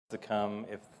to come,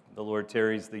 if the Lord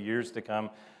tarries the years to come.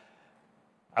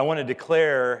 I want to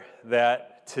declare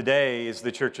that today is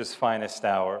the church's finest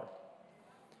hour,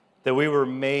 that we were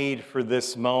made for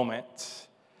this moment.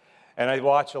 And I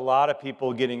watch a lot of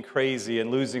people getting crazy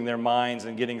and losing their minds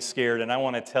and getting scared, and I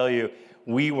want to tell you,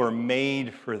 we were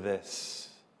made for this,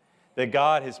 that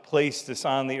God has placed us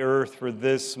on the earth for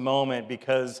this moment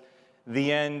because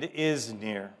the end is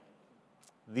near.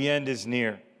 The end is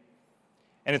near.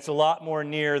 And it's a lot more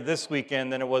near this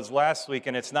weekend than it was last week.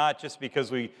 And it's not just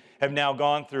because we have now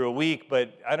gone through a week,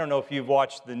 but I don't know if you've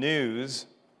watched the news,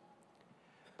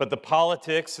 but the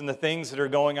politics and the things that are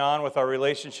going on with our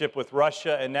relationship with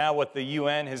Russia and now what the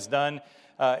UN has done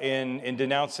in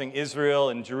denouncing Israel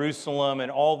and Jerusalem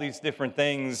and all these different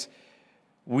things,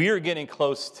 we are getting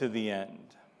close to the end.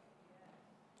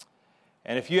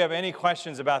 And if you have any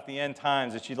questions about the end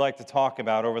times that you'd like to talk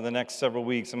about over the next several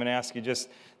weeks, I'm going to ask you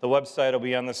the website will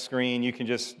be on the screen. You can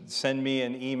just send me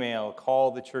an email,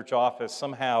 call the church office,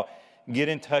 somehow get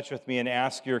in touch with me and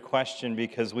ask your question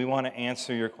because we want to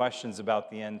answer your questions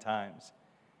about the end times.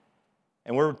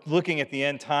 And we're looking at the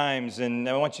end times, and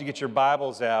I want you to get your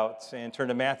Bibles out and turn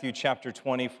to Matthew chapter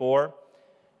 24. On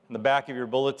the back of your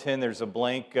bulletin, there's a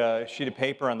blank sheet of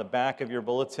paper on the back of your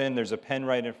bulletin. There's a pen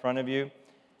right in front of you.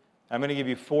 I'm going to give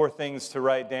you 4 things to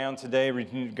write down today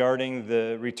regarding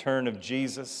the return of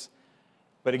Jesus.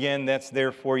 But again, that's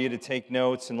there for you to take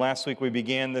notes. And last week we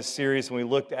began this series and we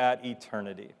looked at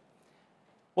eternity.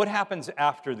 What happens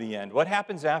after the end? What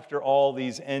happens after all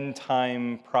these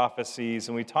end-time prophecies?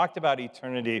 And we talked about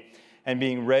eternity and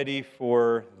being ready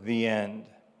for the end.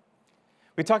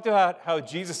 We talked about how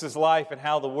Jesus' life and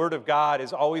how the Word of God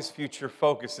is always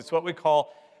future-focused. It's what we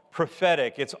call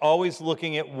prophetic. It's always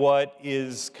looking at what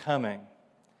is coming.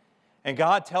 And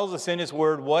God tells us in His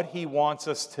Word what He wants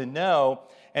us to know.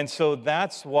 And so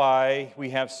that's why we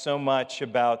have so much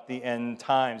about the end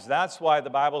times. That's why the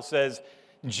Bible says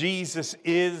Jesus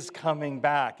is coming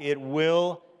back. It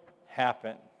will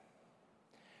happen.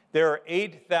 There are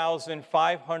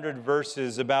 8,500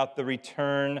 verses about the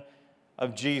return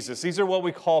of Jesus. These are what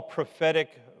we call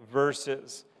prophetic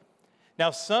verses. Now,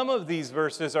 some of these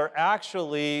verses are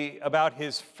actually about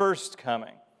His first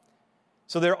coming.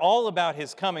 So they're all about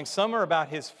His coming. Some are about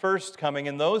His first coming,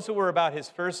 and those who were about His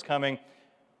first coming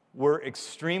were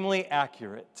extremely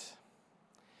accurate.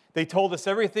 They told us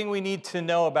everything we need to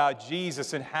know about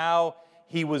Jesus and how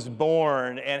He was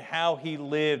born and how He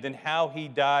lived and how He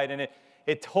died. And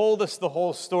it told us the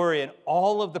whole story, and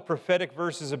all of the prophetic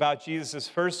verses about Jesus'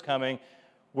 first coming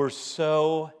were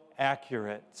so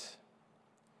accurate.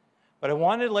 But I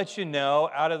wanted to let you know,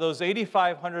 out of those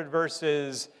 8,500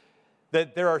 verses,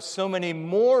 that there are so many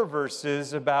more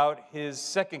verses about His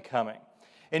second coming.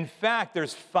 In fact,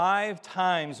 there's 5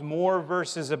 times more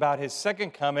verses about His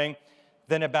second coming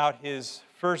than about His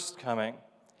first coming.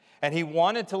 And He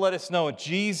wanted to let us know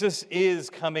Jesus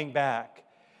is coming back,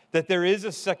 that there is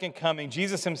a second coming.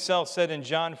 Jesus Himself said in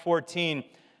John 14,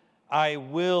 "I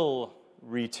will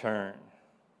return."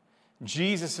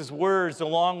 Jesus' words,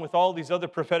 along with all these other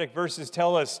prophetic verses,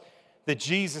 tell us that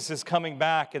Jesus is coming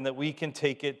back and that we can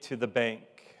take it to the bank.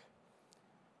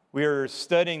 We are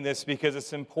studying this because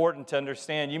it's important to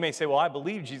understand. You may say, well, I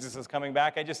believe Jesus is coming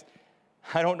back.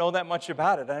 I don't know that much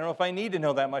about it. I don't know if I need to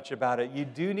know that much about it. You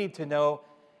do need to know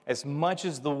as much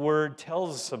as the Word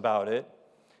tells us about it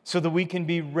so that we can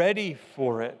be ready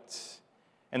for it.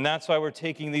 And that's why we're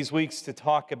taking these weeks to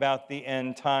talk about the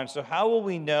end time. So how will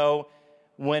we know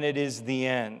when it is the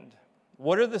end?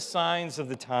 What are the signs of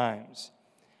the times?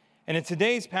 And in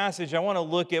today's passage, I want to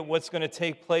look at what's going to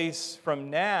take place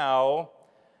from now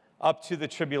up to the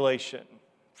tribulation.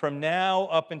 From now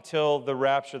up until the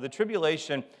rapture. The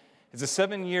tribulation is a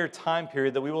 7-year time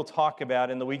period that we will talk about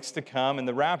in the weeks to come, and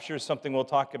the rapture is something we'll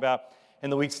talk about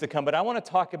in the weeks to come. But I want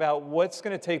to talk about what's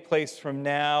going to take place from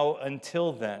now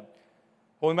until then.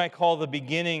 What we might call the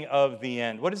beginning of the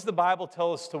end. What does the Bible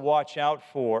tell us to watch out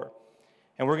for?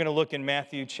 And we're going to look in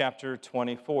Matthew chapter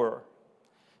 24.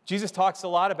 Jesus talks a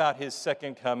lot about His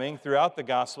second coming throughout the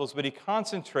Gospels, but He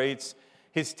concentrates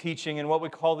His teaching in what we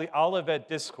call the Olivet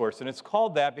Discourse. And it's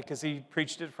called that because He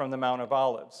preached it from the Mount of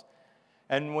Olives.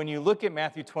 And when you look at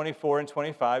Matthew 24 and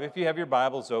 25, if you have your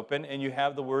Bibles open and you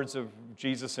have the words of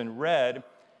Jesus in red,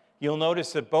 you'll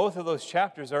notice that both of those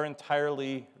chapters are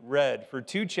entirely red. For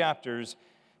 2 chapters,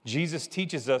 Jesus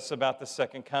teaches us about the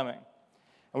second coming.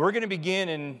 And we're going to begin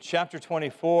in chapter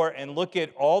 24 and look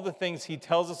at all the things He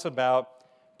tells us about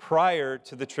prior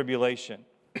to the tribulation.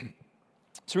 So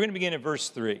we're going to begin at verse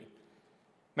 3.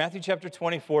 Matthew chapter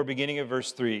 24, beginning at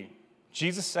verse 3.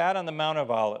 Jesus sat on the Mount of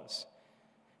Olives,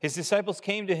 His disciples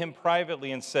came to him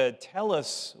privately and said, "Tell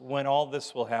us when all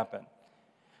this will happen.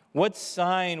 What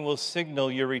sign will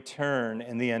signal your return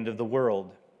and the end of the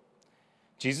world?"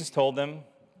 Jesus told them,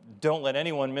 "Don't let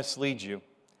anyone mislead you.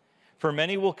 For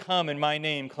many will come in my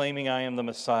name, claiming I am the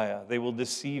Messiah. They will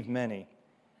deceive many.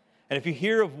 And if you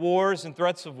hear of wars and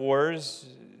threats of wars,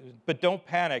 but don't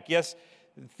panic. Yes,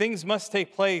 things must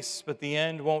take place, but the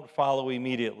end won't follow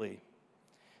immediately.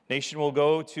 Nation will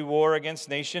go to war against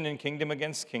nation and kingdom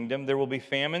against kingdom. There will be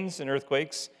famines and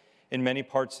earthquakes in many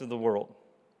parts of the world.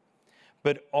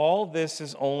 But all this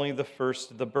is only the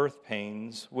first of the birth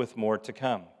pains, with more to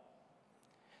come.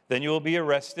 Then you will be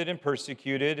arrested and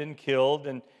persecuted and killed,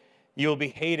 and you will be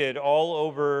hated all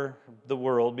over the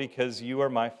world because you are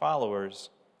my followers.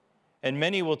 And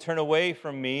many will turn away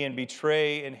from me and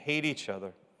betray and hate each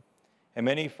other. And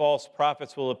many false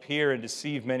prophets will appear and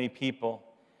deceive many people.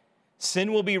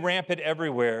 Sin will be rampant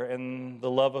everywhere, and the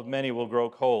love of many will grow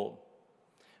cold.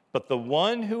 But the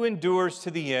one who endures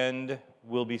to the end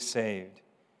will be saved.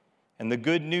 And the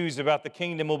good news about the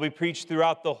kingdom will be preached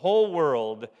throughout the whole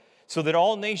world, so that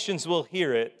all nations will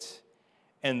hear it,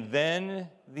 and then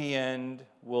the end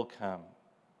will come.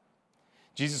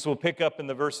 Jesus will pick up in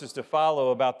the verses to follow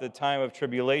about the time of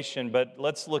tribulation, but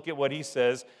let's look at what he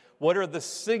says. What are the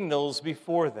signals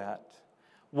before that?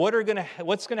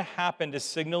 What's going to happen to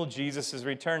signal Jesus'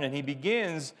 return? And he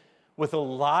begins with a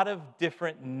lot of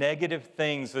different negative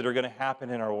things that are going to happen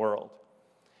in our world.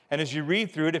 And as you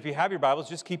read through it, if you have your Bibles,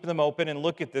 just keep them open and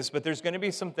look at this. But there's going to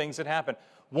be some things that happen.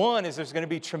 One is there's going to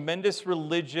be tremendous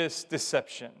religious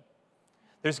deception.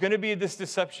 There's going to be this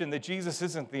deception that Jesus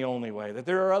isn't the only way, that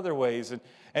there are other ways.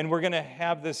 And we're going to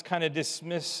have this kind of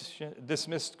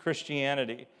dismissed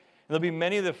Christianity. There'll be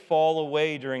many that fall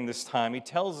away during this time. He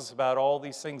tells us about all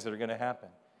these things that are going to happen.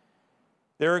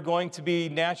 There are going to be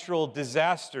natural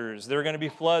disasters. There are going to be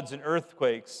floods and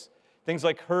earthquakes, things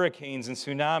like hurricanes and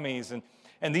tsunamis,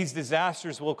 and these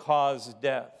disasters will cause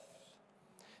death.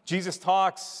 Jesus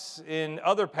talks in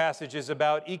other passages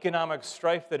about economic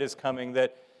strife that is coming,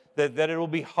 that it will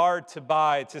be hard to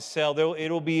buy, to sell. It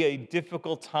will be a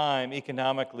difficult time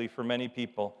economically for many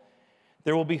people.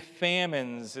 There will be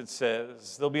famines, it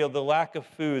says. There'll be the lack of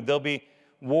food. There'll be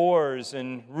wars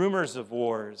and rumors of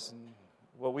wars. And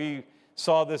what we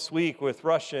saw this week with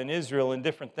Russia and Israel and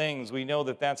different things, we know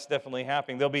that that's definitely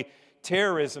happening. There'll be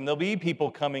terrorism. There'll be people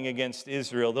coming against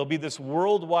Israel. There'll be this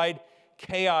worldwide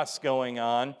chaos going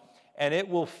on. And it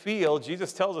will feel,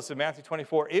 Jesus tells us in Matthew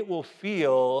 24, it will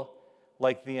feel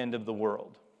like the end of the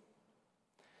world.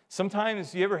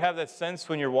 Sometimes you ever have that sense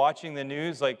when you're watching the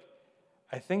news, like,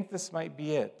 I think this might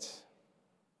be it.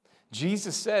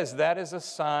 Jesus says that is a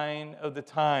sign of the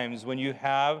times when you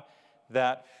have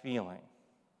that feeling,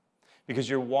 because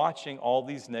you're watching all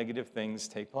these negative things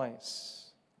take place.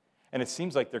 And it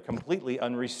seems like they're completely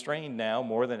unrestrained now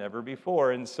more than ever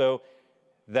before. And so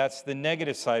that's the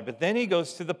negative side. But then he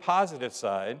goes to the positive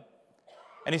side,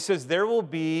 and he says there will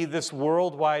be this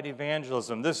worldwide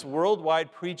evangelism, this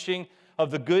worldwide preaching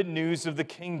of the good news of the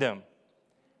kingdom.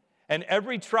 And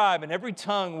every tribe and every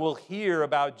tongue will hear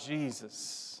about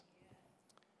Jesus.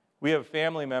 We have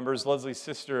family members, Leslie's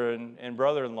sister and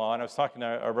brother-in-law, and I was talking to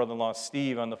our brother-in-law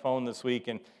Steve on the phone this week,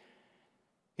 and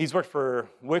he's worked for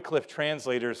Wycliffe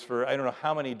translators for I don't know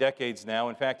how many decades now.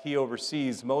 In fact, he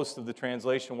oversees most of the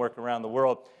translation work around the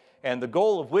world. And the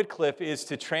goal of Wycliffe is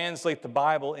to translate the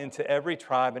Bible into every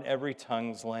tribe and every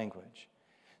tongue's language,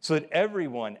 so that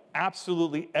everyone,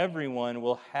 absolutely everyone,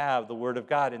 will have the Word of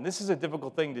God. And this is a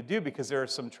difficult thing to do because there are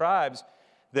some tribes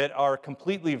that are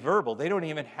completely verbal. They don't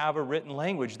even have a written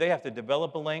language. They have to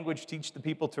develop a language, teach the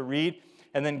people to read,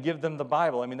 and then give them the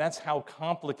Bible. I mean, that's how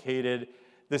complicated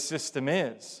the system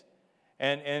is.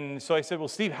 And so I said, well,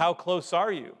 Steve, how close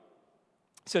are you?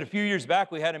 He said, a few years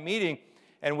back we had a meeting,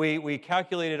 and we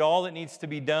calculated all that needs to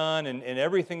be done and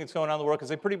everything that's going on in the world, because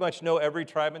they pretty much know every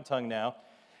tribe and tongue now.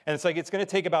 And it's like it's going to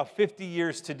take about 50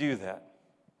 years to do that.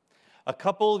 A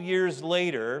couple years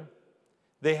later,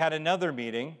 they had another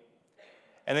meeting,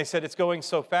 and they said it's going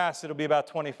so fast it'll be about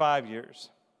 25 years.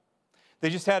 They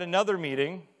just had another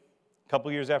meeting a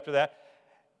couple years after that,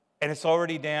 and it's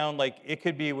already down, like it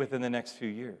could be within the next few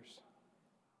years.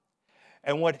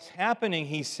 And what's happening,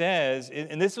 he says,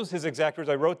 and this was his exact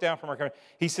words, I wrote down from our conversation.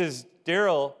 He says,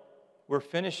 Daryl, we're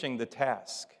finishing the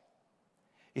task.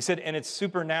 He said, and it's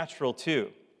supernatural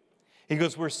too. He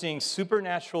goes, we're seeing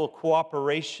supernatural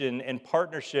cooperation and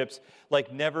partnerships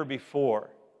like never before.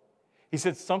 He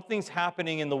said, something's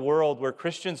happening in the world where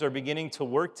Christians are beginning to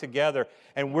work together,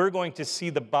 and we're going to see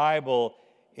the Bible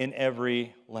in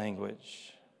every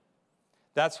language.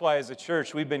 That's why as a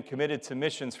church, we've been committed to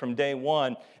missions from day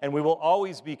one, and we will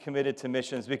always be committed to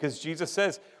missions because Jesus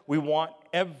says we want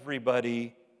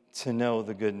everybody to know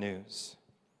the good news.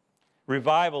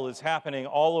 Revival is happening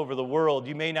all over the world.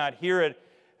 You may not hear it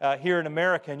here in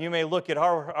America, and you may look at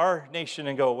our nation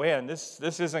and go, man, this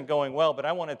isn't going well, but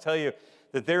I want to tell you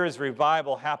that there is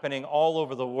revival happening all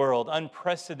over the world,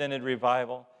 unprecedented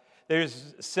revival.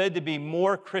 There's said to be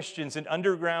more Christians in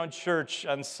underground church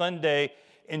on Sunday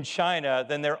in China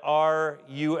than there are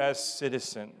U.S.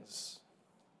 citizens.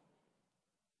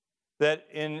 That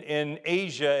in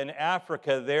Asia and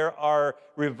Africa, there are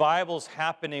revivals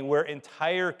happening where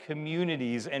entire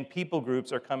communities and people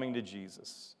groups are coming to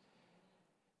Jesus.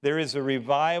 There is a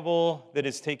revival that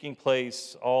is taking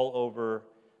place all over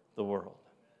the world.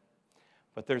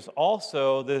 But there's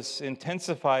also this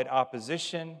intensified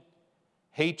opposition,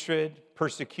 hatred,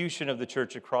 persecution of the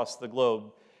church across the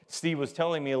globe. Steve was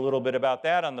telling me a little bit about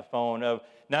that on the phone of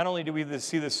not only do we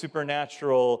see the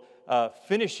supernatural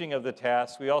finishing of the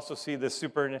task, we also see the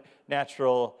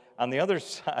supernatural, on the other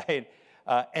side,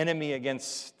 enemy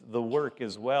against the work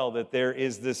as well, that there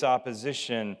is this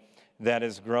opposition that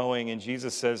is growing. And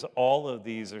Jesus says all of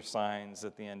these are signs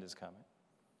that the end is coming.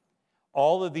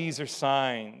 All of these are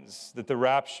signs that the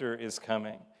rapture is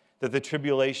coming, that the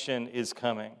tribulation is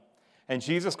coming. And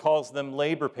Jesus calls them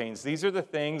labor pains. These are the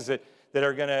things that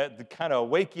are going to kind of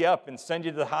wake you up and send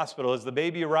you to the hospital. Has the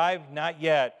baby arrived? Not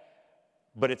yet,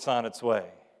 but it's on its way,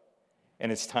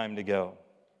 and it's time to go.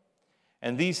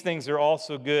 And these things are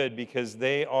also good because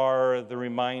they are the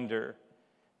reminder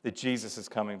that Jesus is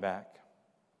coming back.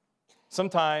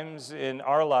 Sometimes in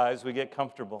our lives we get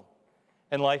comfortable,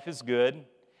 and life is good,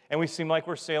 and we seem like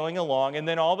we're sailing along, and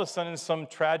then all of a sudden some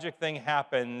tragic thing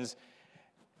happens,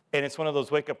 and it's one of those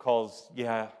wake-up calls.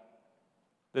 Yeah,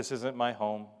 this isn't my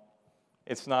home.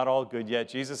 It's not all good yet.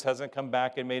 Jesus hasn't come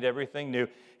back and made everything new.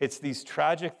 It's these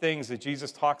tragic things that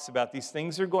Jesus talks about. These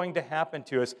things are going to happen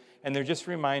to us, and they're just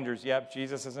reminders. Yep,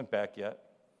 Jesus isn't back yet.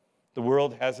 The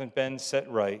world hasn't been set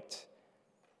right,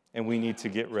 and we need to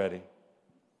get ready.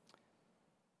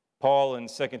 Paul in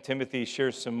 2 Timothy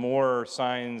shares some more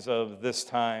signs of this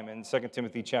time. In 2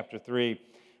 Timothy chapter 3,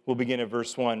 we'll begin at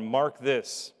verse 1. Mark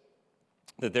this,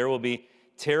 that there will be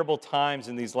terrible times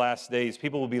in these last days.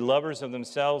 People will be lovers of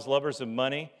themselves, lovers of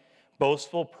money,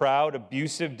 boastful, proud,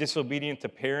 abusive, disobedient to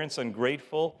parents,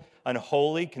 ungrateful,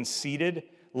 unholy, conceited,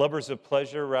 lovers of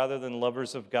pleasure rather than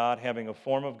lovers of God, having a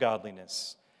form of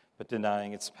godliness, but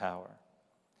denying its power.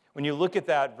 When you look at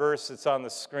that verse that's on the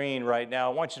screen right now,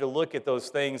 I want you to look at those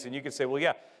things, and you can say, well,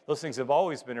 yeah, those things have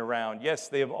always been around. Yes,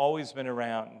 they have always been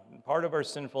around, part of our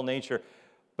sinful nature,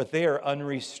 but they are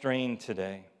unrestrained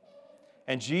today.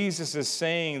 And Jesus is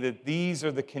saying that these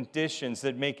are the conditions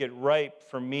that make it ripe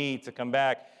for me to come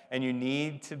back, and you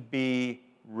need to be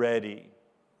ready.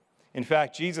 In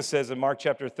fact, Jesus says in Mark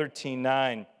chapter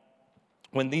 13:9,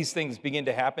 when these things begin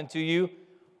to happen to you,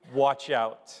 watch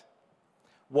out.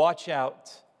 Watch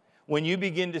out. When you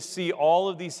begin to see all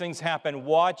of these things happen,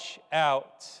 watch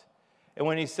out. And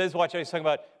when he says watch out, he's talking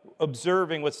about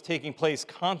observing what's taking place,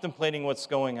 contemplating what's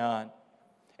going on.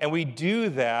 And we do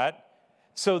that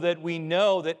so that we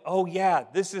know that, oh yeah,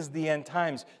 this is the end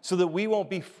times, so that we won't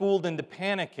be fooled into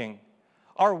panicking.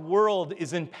 Our world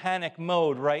is in panic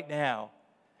mode right now.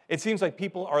 It seems like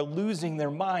people are losing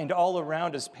their mind all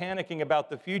around us, panicking about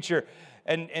the future.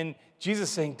 And Jesus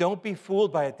is saying, don't be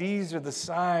fooled by it. These are the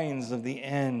signs of the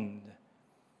end.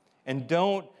 And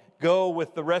don't go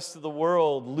with the rest of the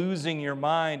world losing your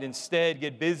mind. Instead,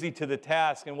 get busy to the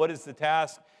task. And what is the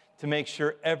task? To make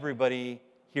sure everybody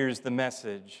hears the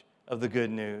message of the good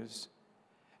news.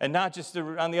 And not just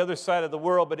on the other side of the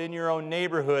world, but in your own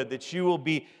neighborhood, that you will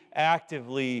be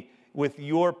actively with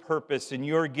your purpose and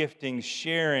your gifting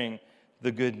sharing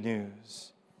the good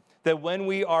news. That when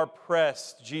we are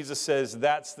pressed, Jesus says,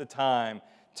 that's the time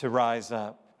to rise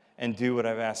up and do what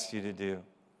I've asked you to do.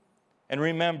 And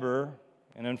remember,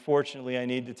 and unfortunately I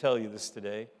need to tell you this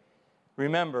today,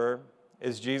 remember,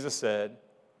 as Jesus said,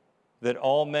 that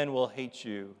all men will hate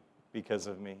you because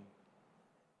of me.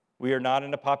 We are not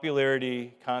in a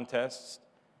popularity contest.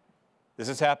 This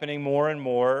is happening more and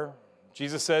more.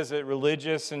 Jesus says that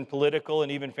religious and political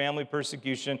and even family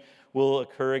persecution will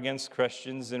occur against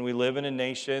Christians, and we live in a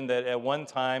nation that at one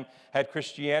time had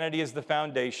Christianity as the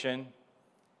foundation,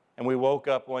 and we woke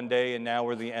up one day and now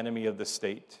we're the enemy of the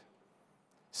state.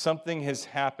 Something has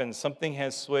happened, something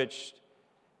has switched,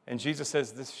 and Jesus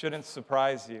says this shouldn't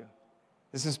surprise you.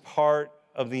 This is part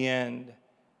of the end.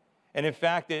 And in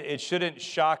fact, it shouldn't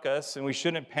shock us and we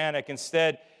shouldn't panic.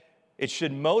 Instead, it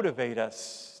should motivate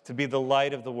us to be the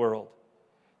light of the world,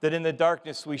 that in the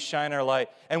darkness we shine our light.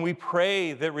 And we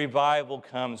pray that revival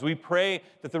comes. We pray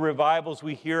that the revivals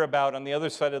we hear about on the other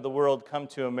side of the world come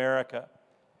to America.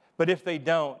 But if they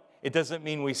don't, it doesn't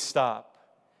mean we stop.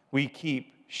 We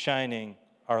keep shining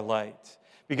our light.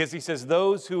 Because he says,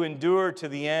 those who endure to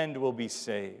the end will be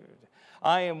saved.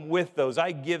 I am with those.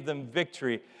 I give them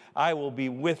victory. I will be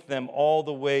with them all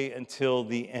the way until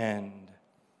the end.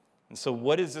 And so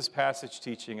what is this passage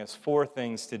teaching us? 4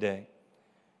 things today.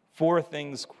 4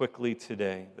 things quickly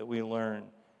today that we learn.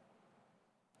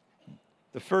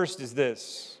 The first is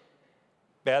this: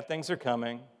 bad things are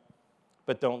coming,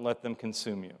 but don't let them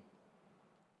consume you.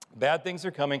 Bad things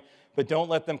are coming, but don't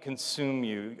let them consume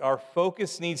you. Our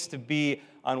focus needs to be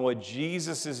on what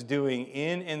Jesus is doing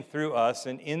in and through us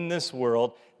and in this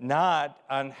world, not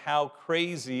on how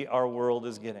crazy our world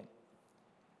is getting.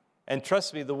 And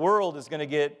trust me, the world is going to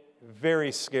get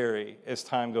very scary as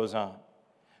time goes on.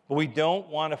 But we don't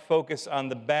want to focus on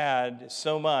the bad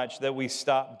so much that we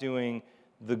stop doing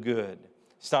the good.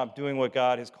 Stop doing what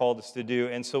God has called us to do.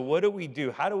 And so what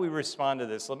do? How do we respond to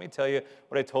this? Let me tell you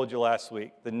what I told you last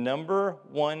week. The number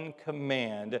 1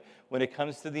 command when it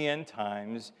comes to the end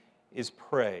times is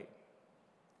pray.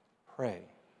 Pray.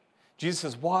 Jesus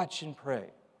says, watch and pray.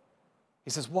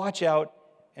 He says, watch out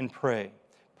and pray.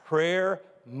 Prayer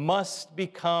must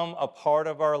become a part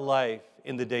of our life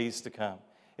in the days to come.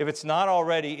 If it's not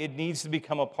already, it needs to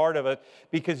become a part of it,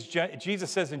 because Jesus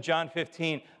says in John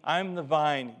 15, I'm the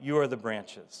vine, you are the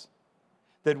branches.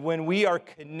 That when we are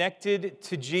connected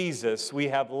to Jesus, we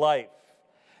have life.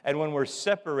 And when we're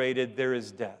separated, there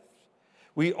is death.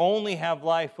 We only have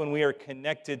life when we are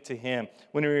connected to Him,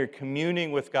 when we are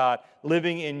communing with God,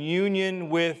 living in union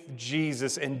with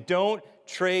Jesus. And don't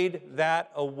trade that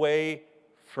away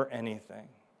for anything.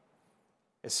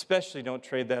 Especially don't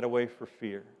trade that away for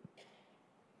fear.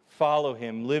 Follow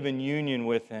Him, live in union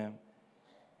with Him.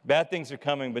 Bad things are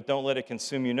coming, but don't let it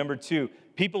consume you. Number 2,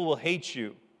 people will hate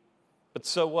you, but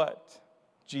so what?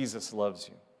 Jesus loves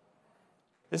you.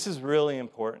 This is really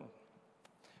important.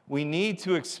 We need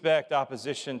to expect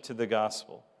opposition to the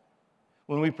gospel.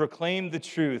 When we proclaim the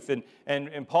truth,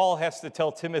 and Paul has to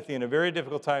tell Timothy in a very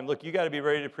difficult time, look, you got to be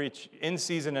ready to preach in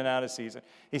season and out of season.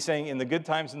 He's saying in the good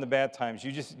times and the bad times,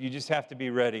 you just have to be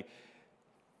ready.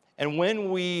 And when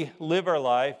we live our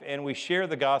life and we share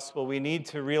the gospel, we need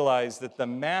to realize that the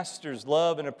Master's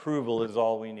love and approval is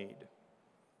all we need.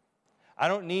 I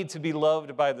don't need to be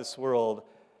loved by this world.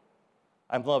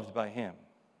 I'm loved by Him.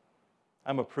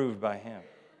 I'm approved by Him.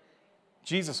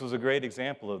 Jesus was a great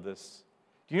example of this.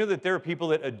 Do you know that there are people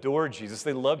that adored Jesus?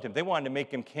 They loved Him. They wanted to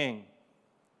make Him king,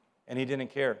 and He didn't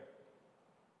care.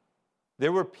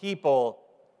 There were people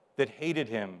that hated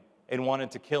Him and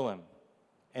wanted to kill Him,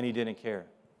 and He didn't care.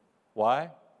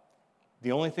 Why?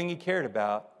 The only thing He cared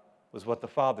about was what the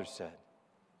Father said.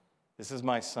 This is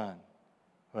my Son,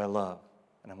 who I love,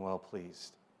 and I'm well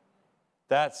pleased.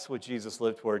 That's what Jesus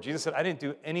lived for. Jesus said, I didn't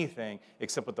do anything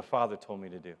except what the Father told me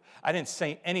to do. I didn't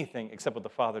say anything except what the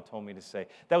Father told me to say.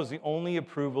 That was the only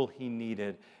approval He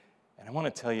needed. And I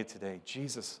want to tell you today,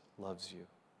 Jesus loves you.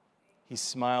 He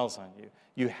smiles on you.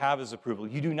 You have His approval.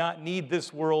 You do not need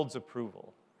this world's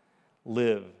approval.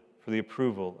 Live for the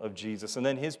approval of Jesus. And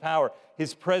then His power,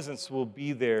 His presence will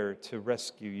be there to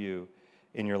rescue you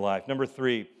in your life. Number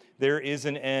 3, there is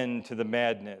an end to the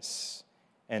madness,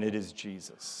 and it is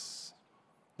Jesus.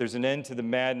 There's an end to the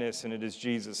madness, and it is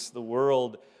Jesus. The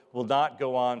world will not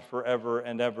go on forever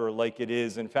and ever like it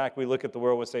is. In fact, we look at the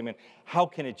world and say, man, how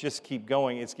can it just keep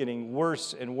going? It's getting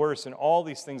worse and worse, and all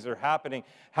these things are happening.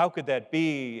 How could that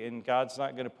be? And God's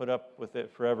not going to put up with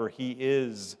it forever. He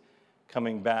is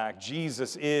coming back.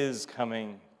 Jesus is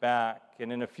coming back.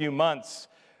 And in a few months,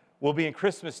 we'll be in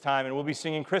Christmas time, and we'll be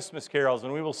singing Christmas carols,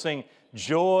 and we will sing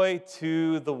Joy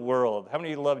to the World. How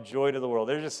many of you love Joy to the World?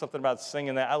 There's just something about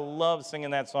singing that. I love singing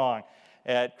that song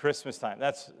at Christmas time.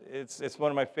 It's one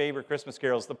of my favorite Christmas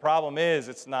carols. The problem is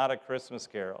it's not a Christmas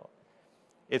carol.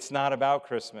 It's not about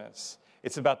Christmas.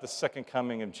 It's about the second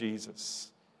coming of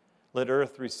Jesus. Let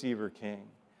earth receive her King.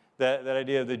 That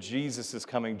idea that Jesus is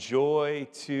coming. Joy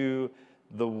to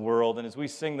the world. And as we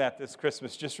sing that this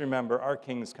Christmas, just remember our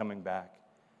King is coming back.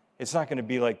 It's not going to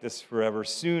be like this forever.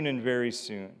 Soon and very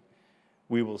soon,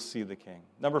 we will see the King.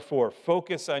 Number 4,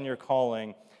 focus on your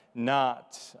calling,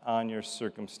 not on your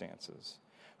circumstances.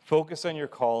 Focus on your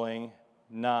calling,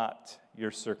 not your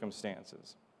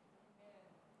circumstances.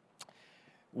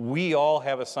 we all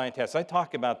have assigned tasks. I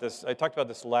talked about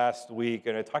this last week,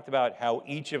 and I talked about how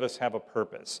each of us have a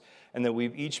purpose and that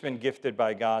we've each been gifted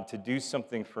by God to do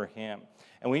something for Him.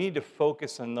 And we need to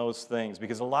focus on those things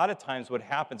because a lot of times what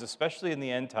happens, especially in the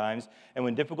end times and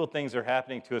when difficult things are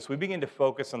happening to us, we begin to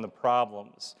focus on the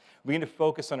problems. We begin to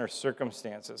focus on our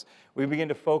circumstances. We begin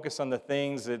to focus on the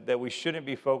things that we shouldn't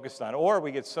be focused on. Or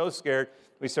we get so scared,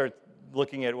 we start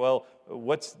looking at, well,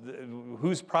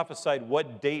 who's prophesied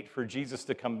what date for Jesus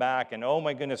to come back? And oh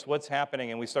my goodness, what's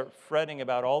happening? And we start fretting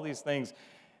about all these things.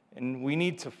 And we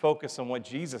need to focus on what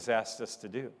Jesus asked us to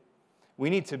do. We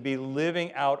need to be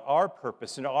living out our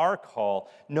purpose and our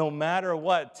call, no matter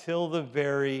what, till the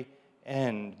very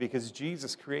end. Because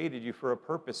Jesus created you for a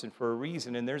purpose and for a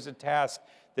reason. And there's a task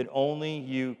that only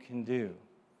you can do.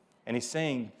 And He's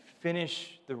saying,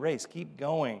 finish the race. Keep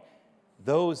going.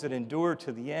 Those that endure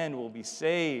to the end will be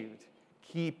saved.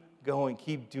 Keep going.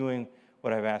 Keep doing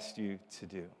what I've asked you to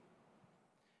do.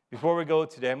 Before we go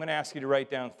today, I'm going to ask you to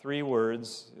write down 3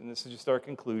 words, and this is just our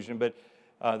conclusion, but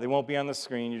they won't be on the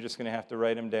screen. You're just going to have to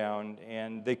write them down,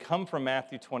 and they come from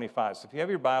Matthew 25. So if you have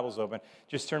your Bibles open,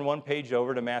 just turn one page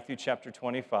over to Matthew chapter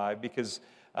 25, because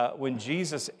when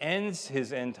Jesus ends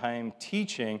His end-time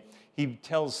teaching, He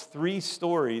tells 3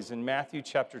 stories in Matthew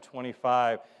chapter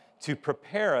 25 to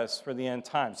prepare us for the end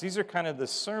times. These are kind of the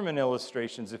sermon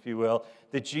illustrations, if you will,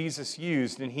 that Jesus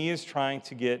used, and He is trying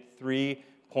to get 3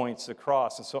 points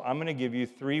across. And so I'm going to give you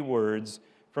 3 words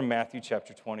from Matthew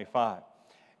chapter 25.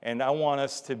 And I want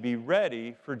us to be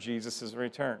ready for Jesus'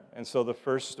 return. And so the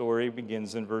first story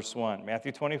begins in verse 1.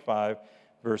 Matthew 25,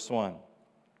 verse 1.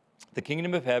 The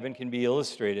kingdom of heaven can be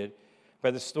illustrated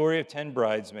by the story of 10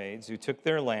 bridesmaids who took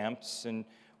their lamps and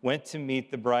went to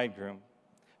meet the bridegroom.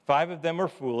 5 of them were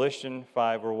foolish and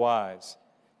 5 were wise.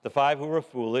 The 5 who were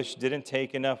foolish didn't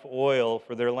take enough oil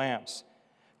for their lamps,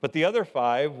 but the other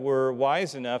 5 were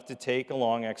wise enough to take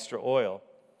along extra oil.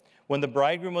 When the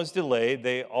bridegroom was delayed,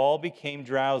 they all became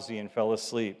drowsy and fell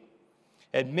asleep.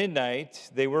 At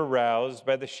midnight, they were roused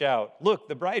by the shout, "Look,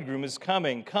 the bridegroom is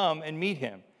coming. Come and meet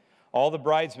him." All the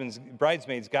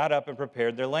bridesmaids got up and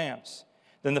prepared their lamps.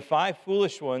 Then the 5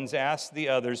 foolish ones asked the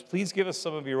others, "Please give us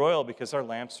some of your oil because our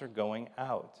lamps are going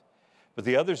out." But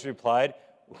the others replied,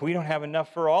 "We don't have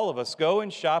enough for all of us. Go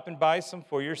and shop and buy some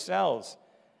for yourselves."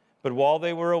 But while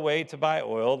they were away to buy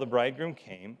oil, the bridegroom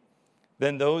came.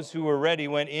 Then those who were ready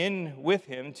went in with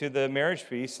him to the marriage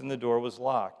feast, and the door was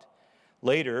locked.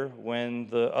 Later, when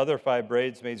the other 5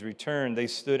 bridesmaids returned, they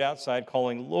stood outside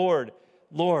calling, "Lord,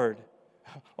 Lord,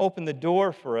 open the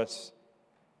door for us."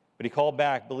 But he called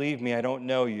back, "Believe me, I don't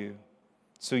know you.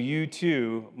 So you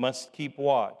too must keep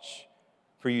watch,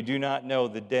 for you do not know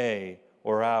the day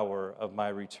or hour of my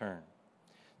return."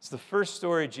 It's the first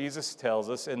story Jesus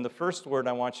tells us, and the first word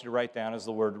I want you to write down is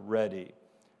the word ready.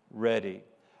 Ready.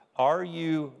 Are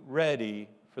you ready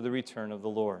for the return of the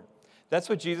Lord? That's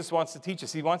what Jesus wants to teach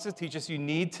us. He wants to teach us you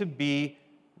need to be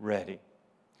ready.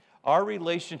 Our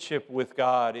relationship with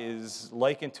God is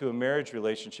likened to a marriage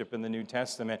relationship in the New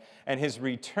Testament, and His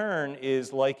return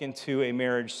is likened to a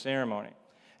marriage ceremony.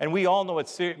 And we all know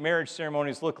what marriage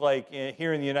ceremonies look like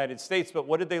here in the United States, but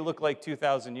what did they look like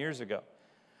 2,000 years ago?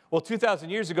 Well,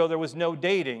 2,000 years ago, there was no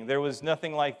dating. There was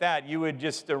nothing like that. You would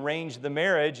just arrange the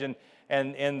marriage, and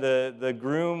the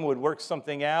groom would work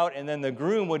something out, and then the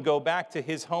groom would go back to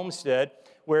his homestead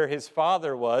where his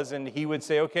father was, and he would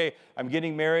say, "Okay, I'm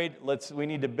getting married. We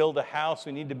need to build a house.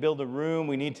 We need to build a room.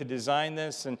 We need to design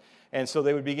this." And so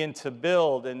they would begin to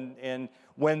build, and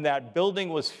when that building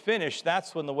was finished,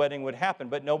 that's when the wedding would happen.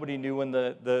 But nobody knew when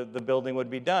the building would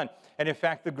be done. And in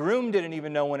fact, the groom didn't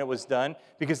even know when it was done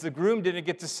because the groom didn't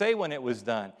get to say when it was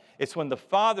done. It's when the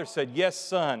father said, "Yes,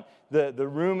 son, the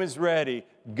room is ready.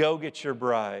 Go get your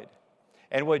bride."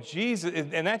 And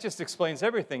that just explains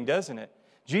everything, doesn't it?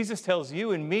 Jesus tells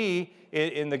you and me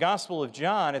in the Gospel of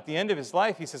John, at the end of His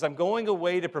life, He says, "I'm going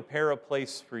away to prepare a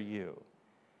place for you.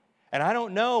 And I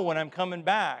don't know when I'm coming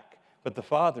back, but the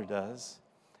Father does.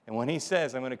 And when He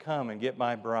says, I'm going to come and get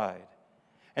my bride."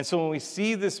 And so when we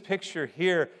see this picture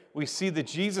here, we see that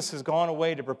Jesus has gone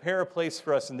away to prepare a place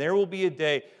for us, and there will be a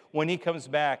day when He comes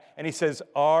back, and He says,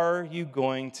 "Are you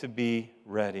going to be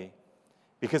ready?"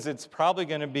 Because it's probably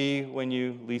going to be when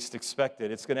you least expect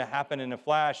it. It's going to happen in a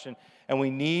flash, and we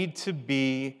need to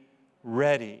be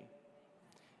ready.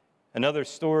 Another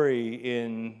story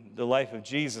in the life of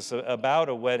Jesus about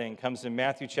a wedding comes in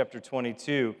Matthew chapter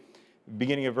 22,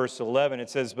 beginning of verse 11. It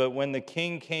says, "But when the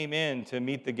king came in to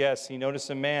meet the guests, he noticed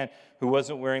a man who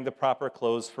wasn't wearing the proper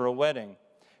clothes for a wedding.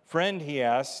 'Friend,' he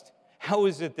asked, 'how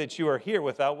is it that you are here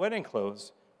without wedding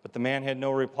clothes?' But the man had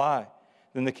no reply.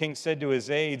 Then the king said to his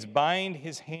aides, "Bind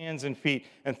his hands and feet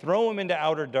and throw him into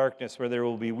outer darkness where there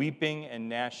will be weeping and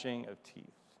gnashing of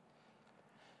teeth."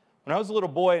 When I was a little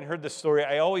boy and heard this story,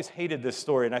 I always hated this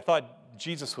story, and I thought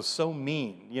Jesus was so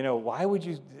mean. Why would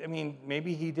you,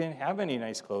 maybe he didn't have any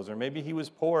nice clothes, or maybe he was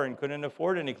poor and couldn't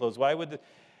afford any clothes. Why would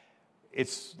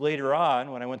It's later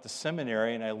on when I went to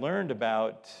seminary and I learned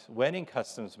about wedding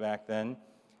customs back then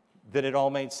that it all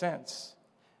made sense.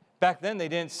 Back then, they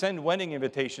didn't send wedding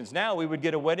invitations. Now, we would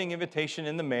get a wedding invitation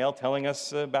in the mail telling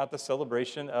us about the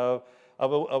celebration of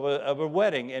a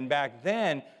wedding. And back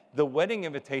then, the wedding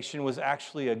invitation was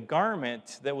actually a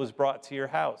garment that was brought to your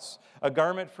house, a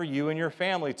garment for you and your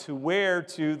family to wear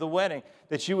to the wedding,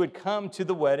 that you would come to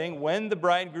the wedding when the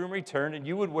bridegroom returned, and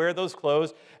you would wear those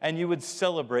clothes, and you would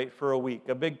celebrate for a week,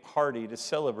 a big party to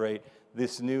celebrate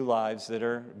these new lives that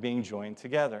are being joined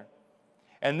together.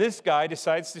 And this guy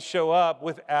decides to show up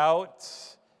without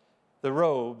the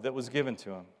robe that was given to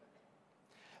him.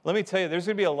 Let me tell you, there's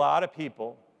going to be a lot of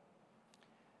people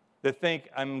that think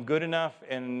I'm good enough,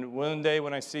 and one day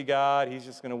when I see God, he's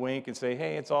just going to wink and say,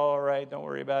 "Hey, it's all right, don't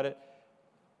worry about it."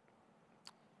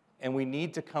 And we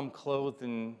need to come clothed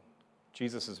in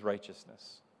Jesus'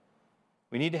 righteousness.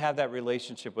 We need to have that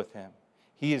relationship with him.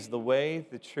 He is the way,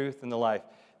 the truth, and the life.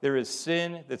 There is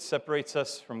sin that separates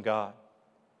us from God.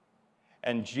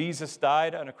 And Jesus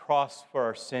died on a cross for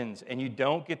our sins. And you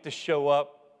don't get to show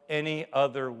up any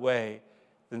other way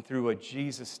than through what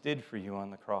Jesus did for you on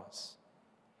the cross.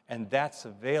 And that's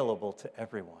available to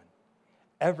everyone.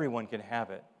 Everyone can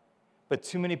have it. But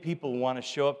too many people want to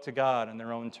show up to God on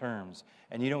their own terms.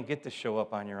 And you don't get to show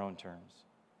up on your own terms.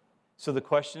 So the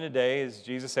question today, is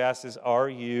Jesus asks, is, are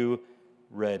you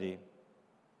ready?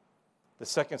 The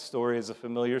second story is a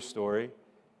familiar story.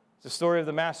 It's the story of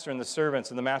the master and the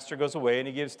servants. And the master goes away and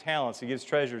he gives talents. He gives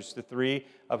treasures to 3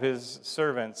 of his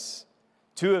servants.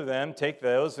 2 of them take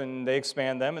those and they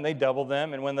expand them and they double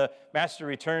them. And when the master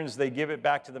returns, they give it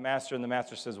back to the master. And the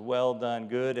master says, "Well done,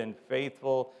 good and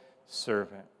faithful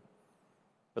servant."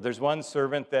 But there's one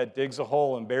servant that digs a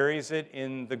hole and buries it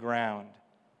in the ground.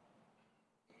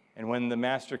 And when the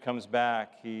master comes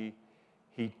back, he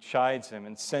chides him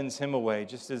and sends him away,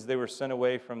 just as they were sent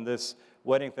away from this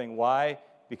wedding thing. Why?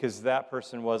 Because that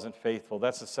person wasn't faithful.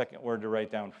 That's the second word to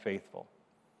write down, faithful.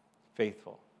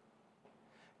 Faithful.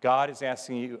 God is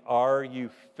asking you, are you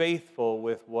faithful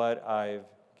with what I've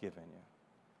given you?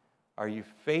 Are you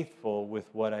faithful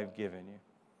with what I've given you?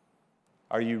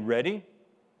 Are you ready?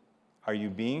 Are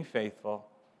you being faithful?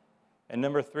 And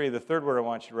number 3, the third word I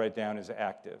want you to write down is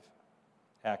active.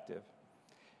 Active.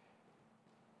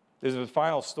 There's a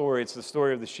final story. It's the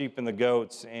story of the sheep and the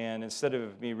goats. And instead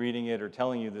of me reading it or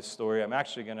telling you this story, I'm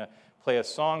actually going to play a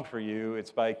song for you.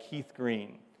 It's by Keith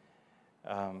Green.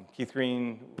 Keith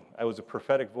Green, I was a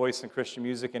prophetic voice in Christian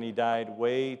music, and he died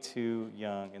way too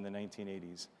young in the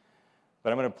 1980s.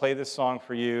 But I'm going to play this song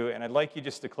for you, and I'd like you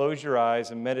just to close your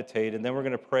eyes and meditate, and then we're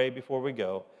going to pray before we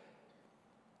go.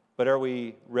 But are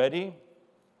we ready?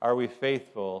 Are we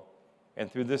faithful?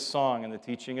 And through this song and the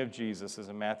teaching of Jesus, as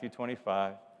in Matthew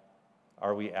 25,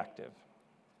 are we active?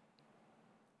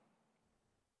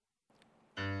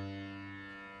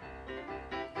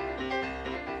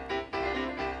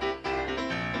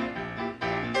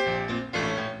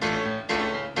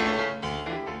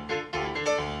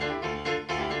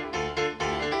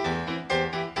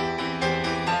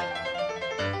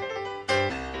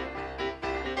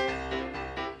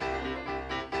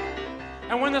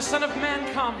 And when the Son of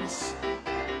Man comes,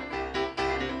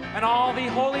 and all the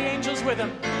holy angels with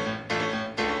him,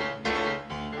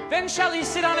 then shall he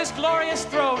sit on his glorious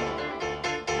throne,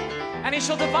 and he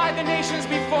shall divide the nations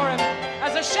before him,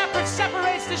 as a shepherd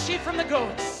separates the sheep from the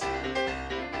goats.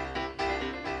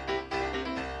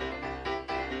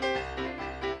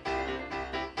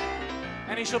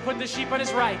 And he shall put the sheep on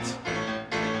his right,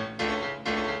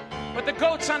 but the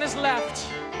goats on his left.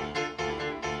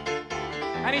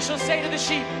 And he shall say to the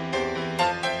sheep,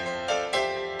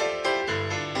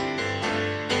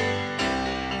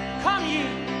 "Come ye,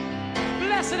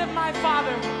 blessed of my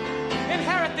Father,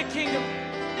 inherit the kingdom,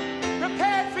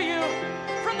 prepared for you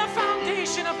from the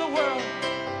foundation of the world.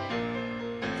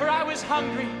 For I was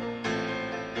hungry,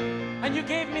 and you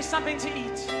gave me something to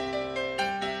eat.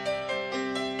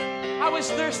 I was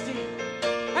thirsty,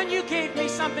 and you gave me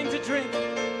something to drink.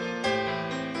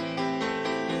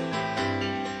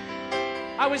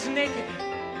 I was naked,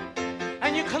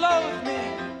 and you clothed me.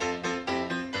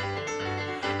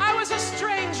 I was a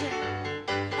stranger,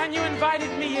 and you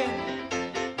invited me in.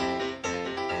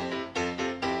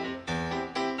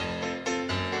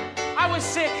 I was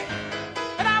sick,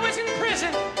 and I was in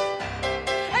prison,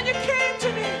 and you came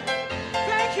to me.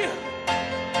 Thank you.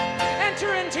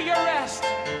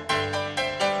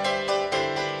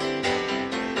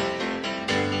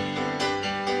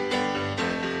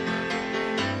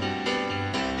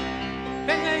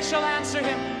 they shall answer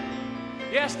him.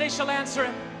 Yes, they shall answer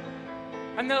him.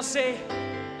 And they'll say,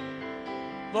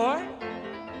 Lord,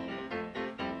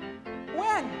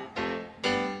 when?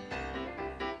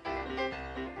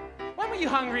 When were you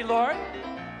hungry, Lord,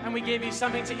 and we gave you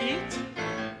something to eat?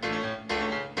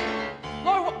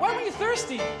 Lord, when were you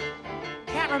thirsty?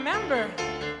 Can't remember.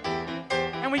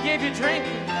 And we gave you drink.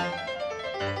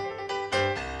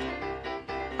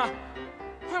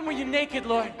 When were you naked,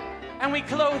 Lord, and we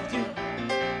clothed you?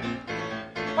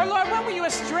 Or Lord, when were you a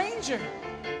stranger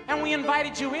and we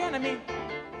invited you in? I mean,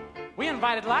 we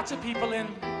invited lots of people in.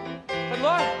 But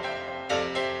Lord,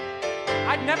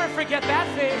 I'd never forget that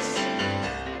face.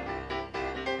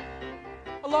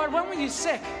 Oh, Lord, when were you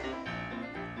sick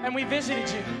and we visited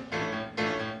you?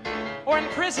 Or in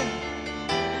prison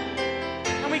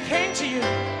and we came to you?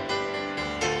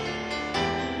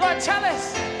 Lord, tell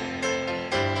us.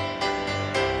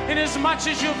 Inasmuch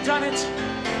as you've done it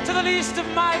to the least of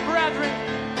my brethren,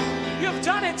 you've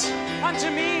done it unto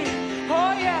me.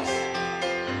 Oh, yes.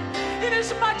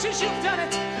 Inasmuch as you've done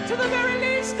it to the very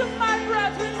least of my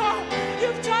brethren, oh,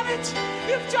 you've done it.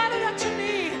 You've done it unto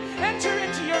me. Enter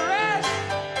into your rest.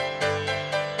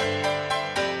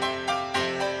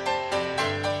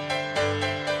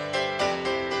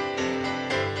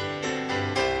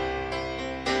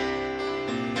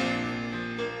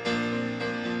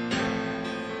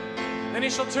 Then he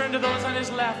shall turn to those on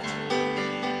his left,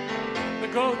 the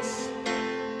goats.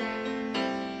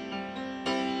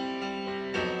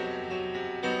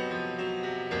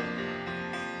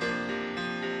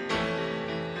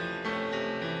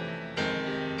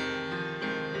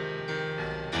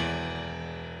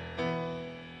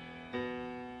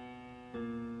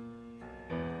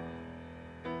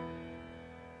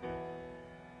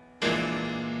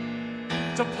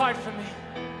 Depart from me,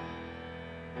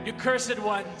 you cursed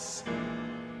ones,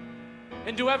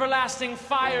 into everlasting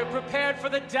fire prepared for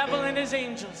the devil and his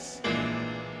angels.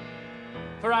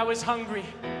 For I was hungry,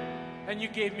 and you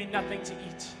gave me nothing to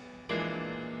eat.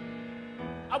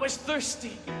 I was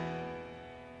thirsty,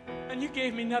 and you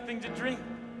gave me nothing to drink.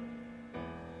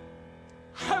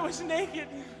 I was naked,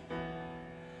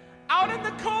 out in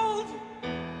the cold,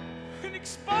 in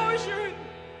exposure, and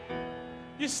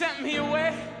you sent me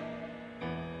away.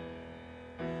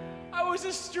 I was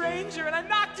a stranger, and I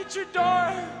knocked at your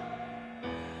door.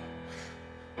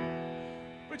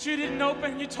 But you didn't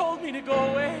open. You told me to go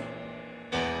away.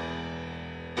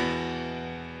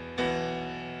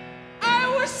 I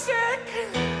was sick,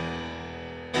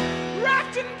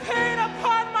 racked in pain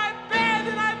upon my bed,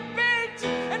 and I begged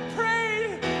and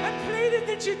prayed and pleaded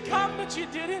that you'd come, but you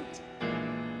didn't.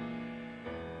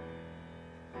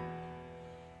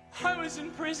 I was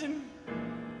in prison,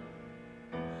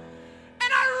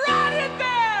 and I rotted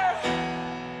there.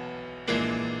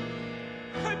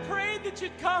 I prayed that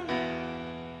you'd come.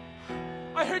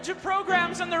 I heard your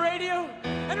programs on the radio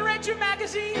and read your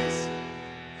magazines,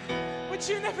 but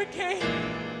you never came.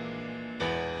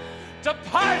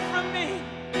 Depart from me.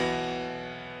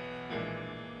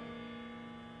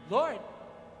 Lord,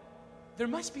 there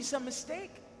must be some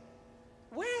mistake.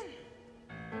 When?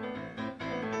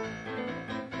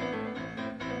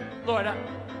 Lord,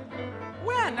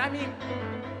 when? I mean,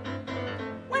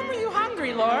 when were you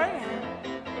hungry, Lord?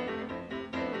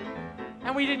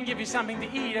 And we didn't give you something to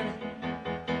eat. I mean,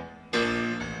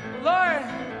 Lord,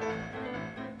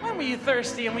 when were you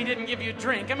thirsty and we didn't give you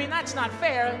drink? I mean, that's not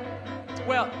fair.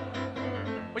 Well,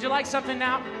 would you like something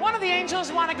now? One of the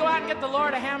angels want to go out and get the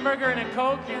Lord a hamburger and a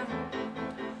Coke? Yeah?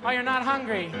 Oh, you're not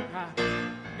hungry?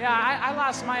 Yeah, I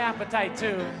lost my appetite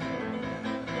too.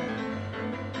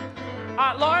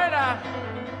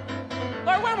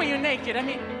 Lord, when were you naked? I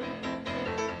mean,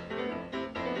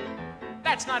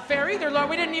 that's not fair either, Lord.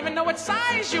 We didn't even know what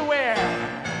size you wear.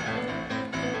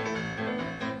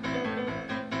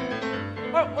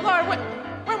 Well, Lord,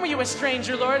 when were you a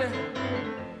stranger, Lord?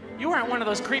 You weren't one of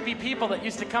those creepy people that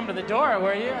used to come to the door,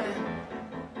 were you?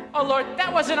 Oh, Lord,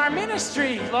 that wasn't our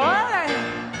ministry, Lord.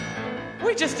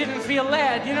 We just didn't feel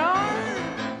led, you know?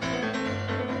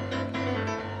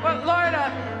 Well, Lord,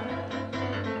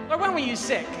 when were you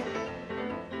sick?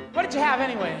 What did you have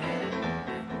anyway?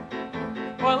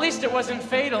 Well, at least it wasn't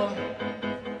fatal.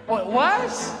 Oh, it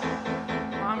was?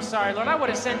 Oh, I'm sorry, Lord. I would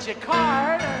have sent you a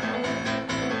card.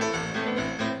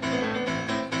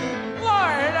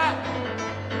 Lord,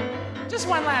 just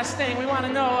one last thing. We want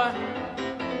to know,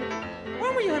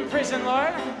 when were you in prison,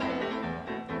 Lord?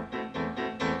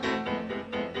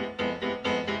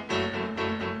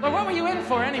 Lord, what were you in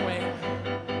for anyway?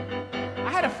 I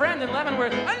had a friend in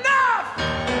Leavenworth. Enough!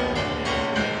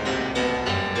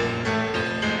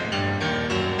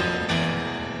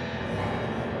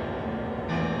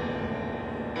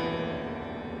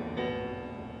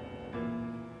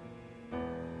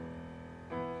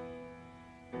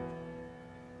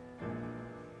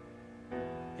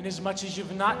 Inasmuch as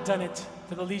you've not done it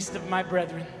to the least of my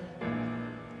brethren,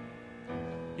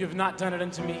 you've not done it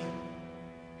unto me.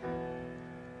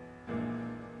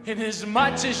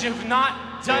 Inasmuch as you've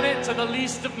not done it to the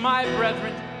least of my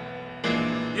brethren,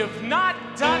 you've not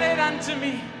done it unto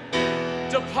me.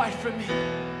 Depart from me.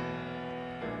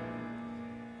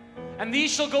 And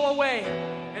these shall go away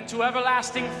into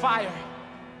everlasting fire,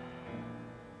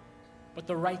 but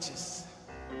the righteous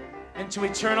into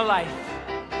eternal life.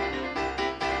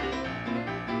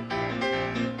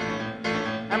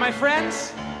 And my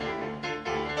friends,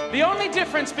 the only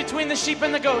difference between the sheep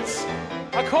and the goats,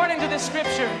 according to this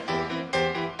scripture,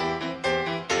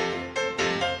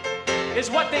 is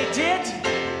what they did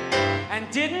and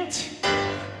didn't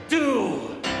do.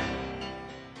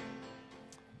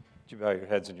 Would you bow your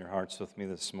heads and your hearts with me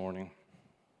this morning?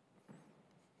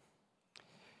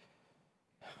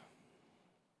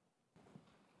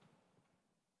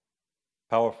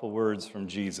 Powerful words from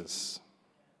Jesus.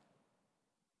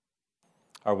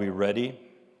 Are we ready?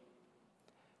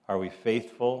 Are we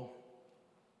faithful?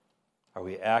 Are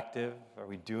we active? Are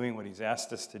we doing what he's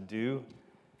asked us to do?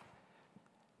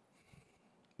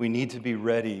 We need to be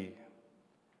ready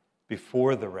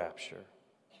before the rapture,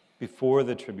 before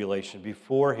the tribulation,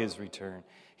 before his return.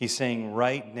 He's saying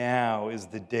right now is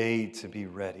the day to be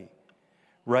ready.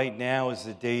 Right now is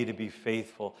the day to be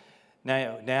faithful.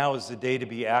 Now is the day to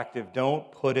be active.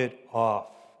 Don't put it off.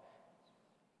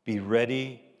 Be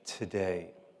ready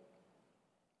today.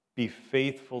 Be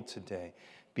faithful today.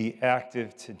 Be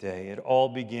active today. It all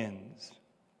begins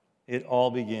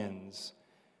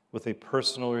with a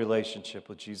personal relationship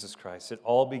with Jesus Christ. It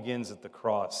all begins at the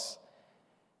cross.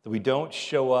 That we don't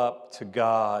show up to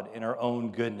God in our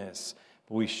own goodness,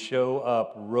 but we show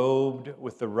up robed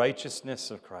with the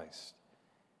righteousness of Christ.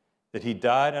 That he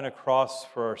died on a cross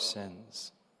for our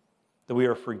sins. That we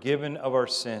are forgiven of our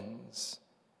sins.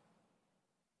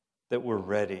 That we're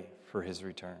ready for his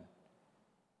return.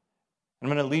 I'm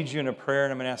going to lead you in a prayer,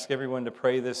 and I'm going to ask everyone to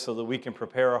pray this so that we can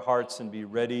prepare our hearts and be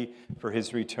ready for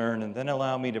his return. And then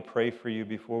allow me to pray for you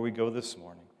before we go this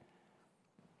morning.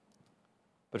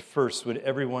 But first, would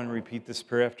everyone repeat this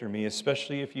prayer after me,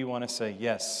 especially if you want to say,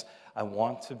 yes, I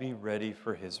want to be ready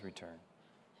for his return.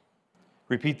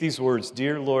 Repeat these words.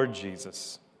 Dear Lord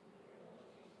Jesus,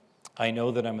 I know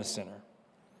that I'm a sinner.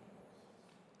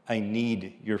 I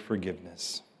need your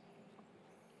forgiveness.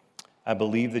 I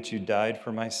believe that you died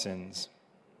for my sins.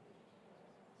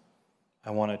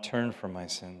 I want to turn from my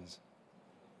sins.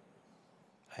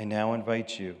 I now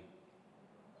invite you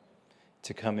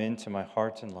to come into my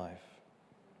heart and life.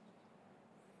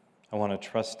 I want to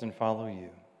trust and follow you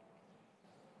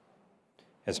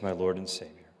as my Lord and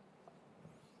Savior.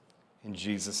 In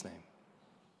Jesus' name.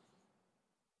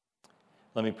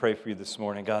 Let me pray for you this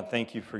morning. God, thank you for